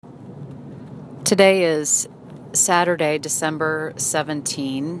Today is Saturday, December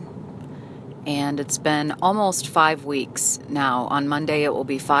 17, and it's been almost 5 weeks now. On Monday, it will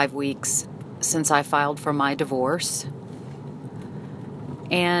be 5 weeks since I filed for my divorce.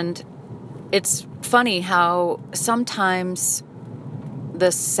 And it's funny how sometimes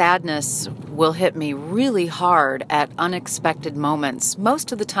the sadness will hit me really hard at unexpected moments.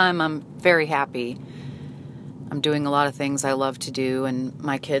 Most of the time, I'm very happy. I'm doing a lot of things I love to do, and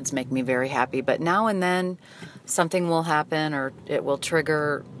my kids make me very happy. But now and then, something will happen, or it will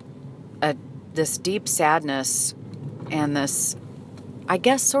trigger this deep sadness and this, I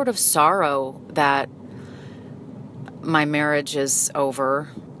guess, sort of sorrow that my marriage is over,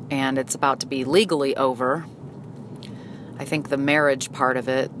 and it's about to be legally over. I think the marriage part of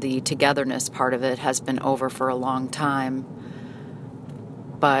it, the togetherness part of it, has been over for a long time.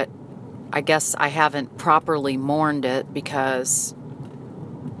 But I guess I haven't properly mourned it because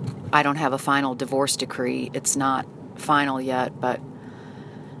I don't have a final divorce decree. It's not final yet, but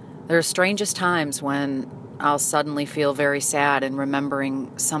there are strangest times when I'll suddenly feel very sad in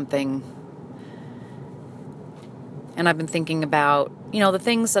remembering something. And I've been thinking about, the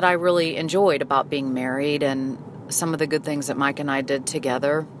things that I really enjoyed about being married and some of the good things that Mike and I did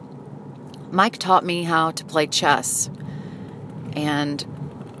together. Mike taught me how to play chess, and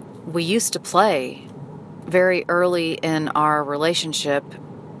we used to play very early in our relationship,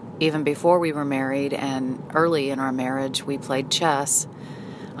 even before we were married, and early in our marriage, we played chess.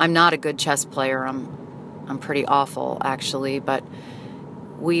 I'm not a good chess player. I'm pretty awful, actually, but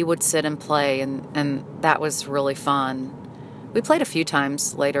we would sit and play, and that was really fun. We played a few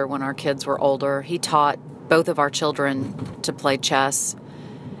times later when our kids were older. He taught both of our children to play chess,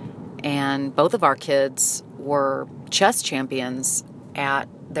 and both of our kids were chess champions at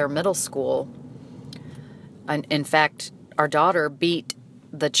their middle school. And in fact, our daughter beat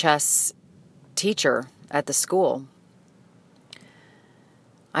the chess teacher at the school.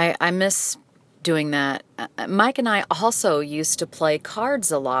 I miss doing that. Mike and I also used to play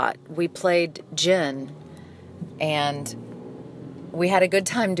cards a lot. We played gin, and we had a good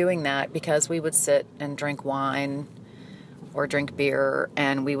time doing that because we would sit and drink wine or drink beer,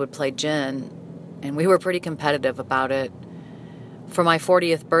 and we would play gin, and we were pretty competitive about it. For my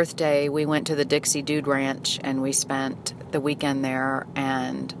 40th birthday, we went to the Dixie Dude Ranch, and we spent the weekend there,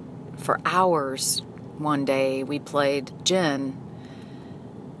 and for hours one day we played gin.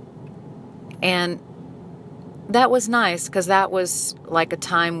 And that was nice because that was like a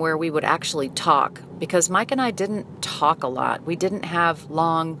time where we would actually talk, because Mike and I didn't talk a lot. We didn't have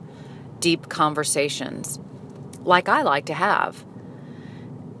long, deep conversations like I like to have.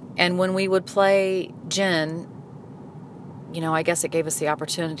 And when we would play gin, I guess it gave us the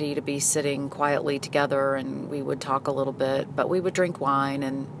opportunity to be sitting quietly together, and we would talk a little bit, but we would drink wine,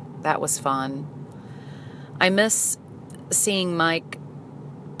 and that was fun. I miss seeing Mike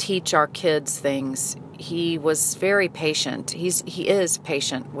teach our kids things. He was very patient. He is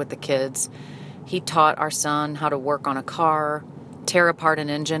patient with the kids. He taught our son how to work on a car, tear apart an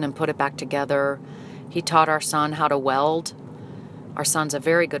engine and put it back together. He taught our son how to weld. Our son's a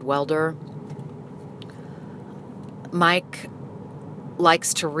very good welder. Mike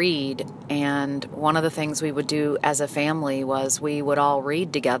likes to read, and one of the things we would do as a family was we would all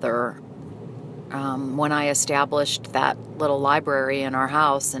read together. When I established that little library in our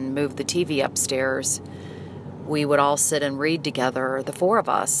house and moved the TV upstairs, we would all sit and read together, the four of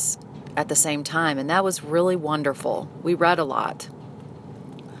us, at the same time, and that was really wonderful. We read a lot.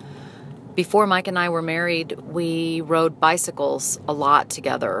 Before Mike and I were married, we rode bicycles a lot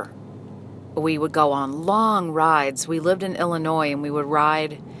together. We would go on long rides. We lived in Illinois, and we would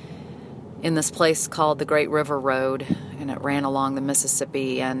ride in this place called the Great River Road, and it ran along the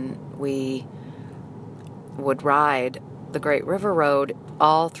Mississippi, and we would ride the Great River Road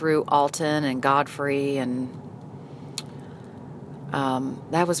all through Alton and Godfrey, and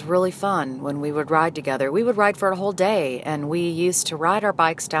that was really fun when we would ride together. We would ride for a whole day, and we used to ride our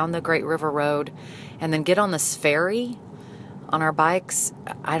bikes down the Great River Road and then get on this ferry on our bikes.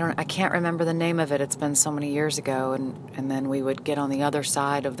 I can't remember the name of it. It's been so many years ago. And then we would get on the other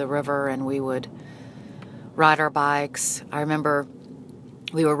side of the river, and we would ride our bikes. I remember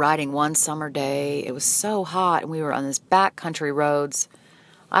we were riding one summer day. It was so hot, and we were on these backcountry roads.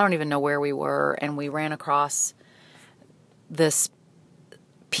 I don't even know where we were, and we ran across this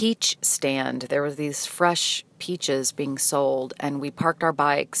peach stand. There were these fresh peaches being sold, and we parked our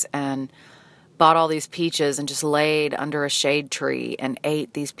bikes and bought all these peaches and just laid under a shade tree and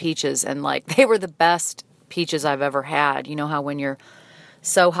ate these peaches, and they were the best peaches I've ever had. You know how when you're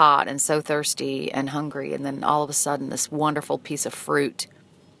so hot and so thirsty and hungry, and then all of a sudden this wonderful piece of fruit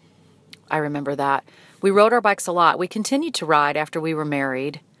I remember that. We rode our bikes a lot. We continued to ride after we were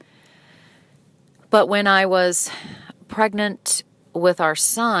married. But when I was pregnant with our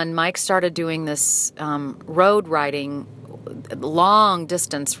son, Mike started doing this road riding, long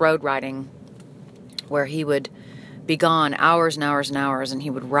distance road riding, where he would be gone hours and hours and hours, and he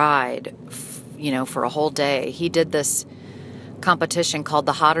would ride, for a whole day. He did this competition called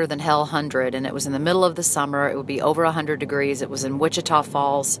the Hotter Than Hell 100, and it was in the middle of the summer. It would be over 100 degrees. It was in Wichita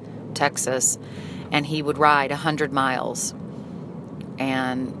Falls, Texas, and he would ride 100 miles.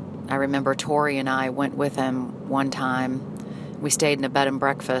 And I remember Tori and I went with him one time. We stayed in a bed and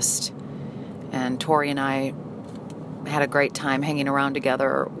breakfast, and Tori and I had a great time hanging around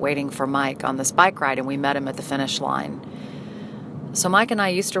together, waiting for Mike on this bike ride, and we met him at the finish line. So Mike and I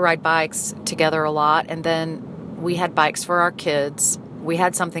used to ride bikes together a lot, and then we had bikes for our kids. We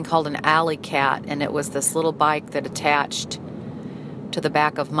had something called an Alley Cat, and it was this little bike that attached to the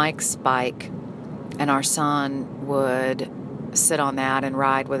back of Mike's bike, and our son would sit on that and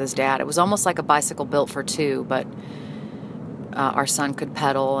ride with his dad. It was almost like a bicycle built for two, but our son could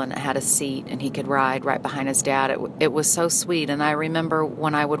pedal, and it had a seat, and he could ride right behind his dad. It was so sweet. And I remember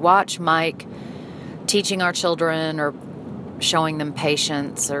when I would watch Mike teaching our children, or showing them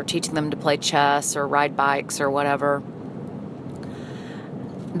patience, or teaching them to play chess or ride bikes or whatever,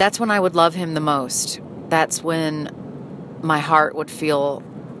 that's when I would love him the most. That's when my heart would feel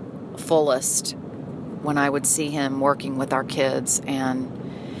fullest, when I would see him working with our kids. And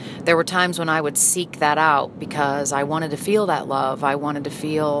there were times when I would seek that out because I wanted to feel that love. I wanted to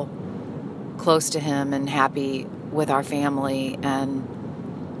feel close to him and happy with our family. And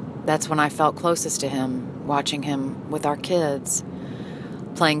that's when I felt closest to him, watching him with our kids,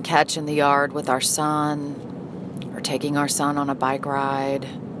 playing catch in the yard with our son, or taking our son on a bike ride,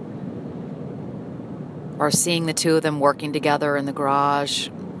 or seeing the two of them working together in the garage,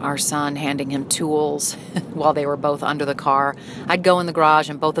 our son handing him tools while they were both under the car. I'd go in the garage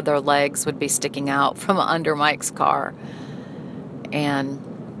and both of their legs would be sticking out from under Mike's car.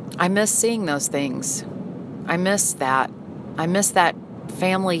 And I miss seeing those things. I miss that. I miss that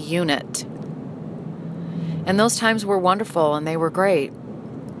family unit. And those times were wonderful and they were great.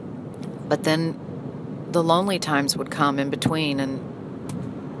 But then the lonely times would come in between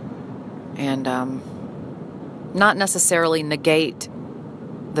and not necessarily negate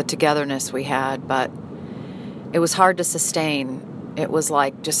the togetherness we had, but it was hard to sustain. It was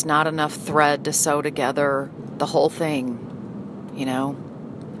like just not enough thread to sew together the whole thing,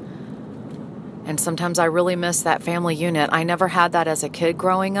 And sometimes I really miss that family unit. I never had that as a kid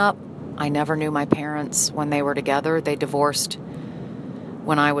growing up. I never knew my parents when they were together. They divorced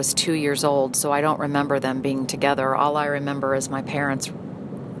when I was 2 years old, so I don't remember them being together. All I remember is my parents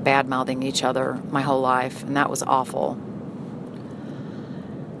bad-mouthing each other my whole life, and that was awful.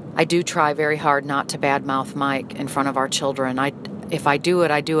 I do try very hard not to badmouth Mike in front of our children. If I do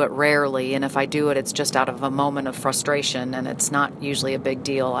it rarely, and if I do it, it's just out of a moment of frustration, and it's not usually a big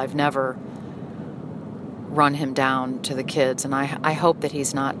deal. I've never run him down to the kids, and I hope that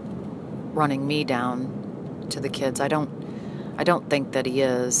he's not running me down to the kids. I don't think that he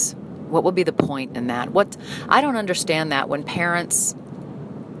is. What would be the point in that? I don't understand that when parents,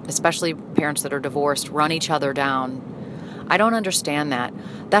 especially parents that are divorced, run each other down. I don't understand that.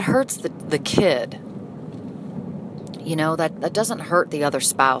 That hurts the kid. That doesn't hurt the other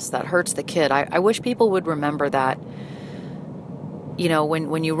spouse. That hurts the kid. I wish people would remember that.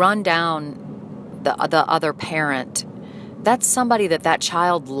 When you run down the other parent, that's somebody that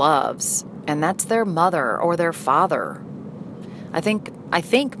child loves, and that's their mother or their father. I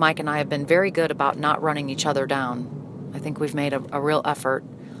think Mike and I have been very good about not running each other down. I think we've made a real effort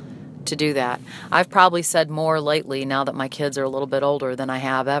to do that. I've probably said more lately now that my kids are a little bit older than I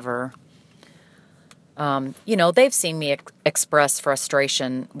have ever. They've seen me express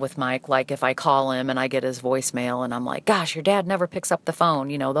frustration with Mike, like if I call him and I get his voicemail and I'm like, gosh, your dad never picks up the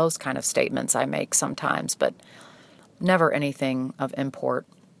phone. Those kind of statements I make sometimes, but never anything of import,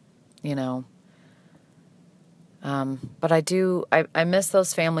 But I miss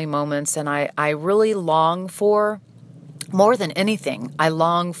those family moments, and I really long for, more than anything, I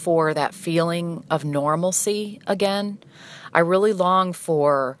long for that feeling of normalcy again. I really long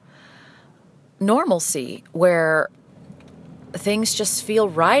for normalcy where things just feel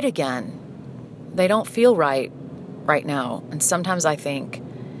right again. They don't feel right now. And sometimes I think,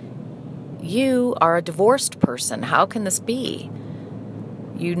 you are a divorced person. How can this be?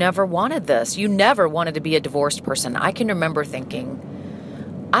 You never wanted this. You never wanted to be a divorced person. I can remember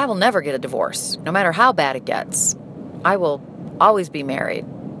thinking, I will never get a divorce, no matter how bad it gets. I will always be married.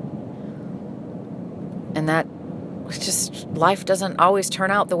 And that just life doesn't always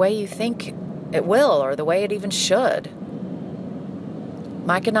turn out the way you think it will or the way it even should.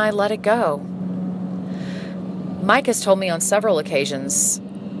 Mike and I let it go. Mike has told me on several occasions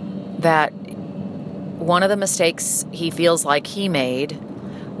that one of the mistakes he feels like he made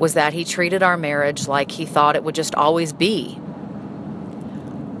was that he treated our marriage like he thought it would just always be,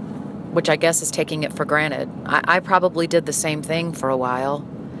 which I guess is taking it for granted. I probably did the same thing for a while.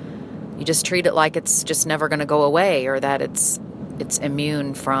 You just treat it like it's just never going to go away, or that it's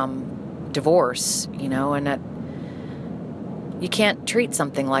immune from divorce, and that you can't treat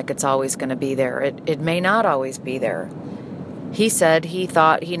something like it's always going to be there. It may not always be there. He said he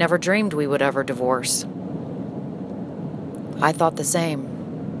thought he never dreamed we would ever divorce. I thought the same.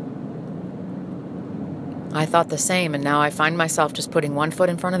 And now I find myself just putting one foot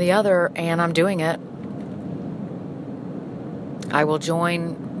in front of the other, and I'm doing it. I will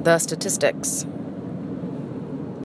join the statistics.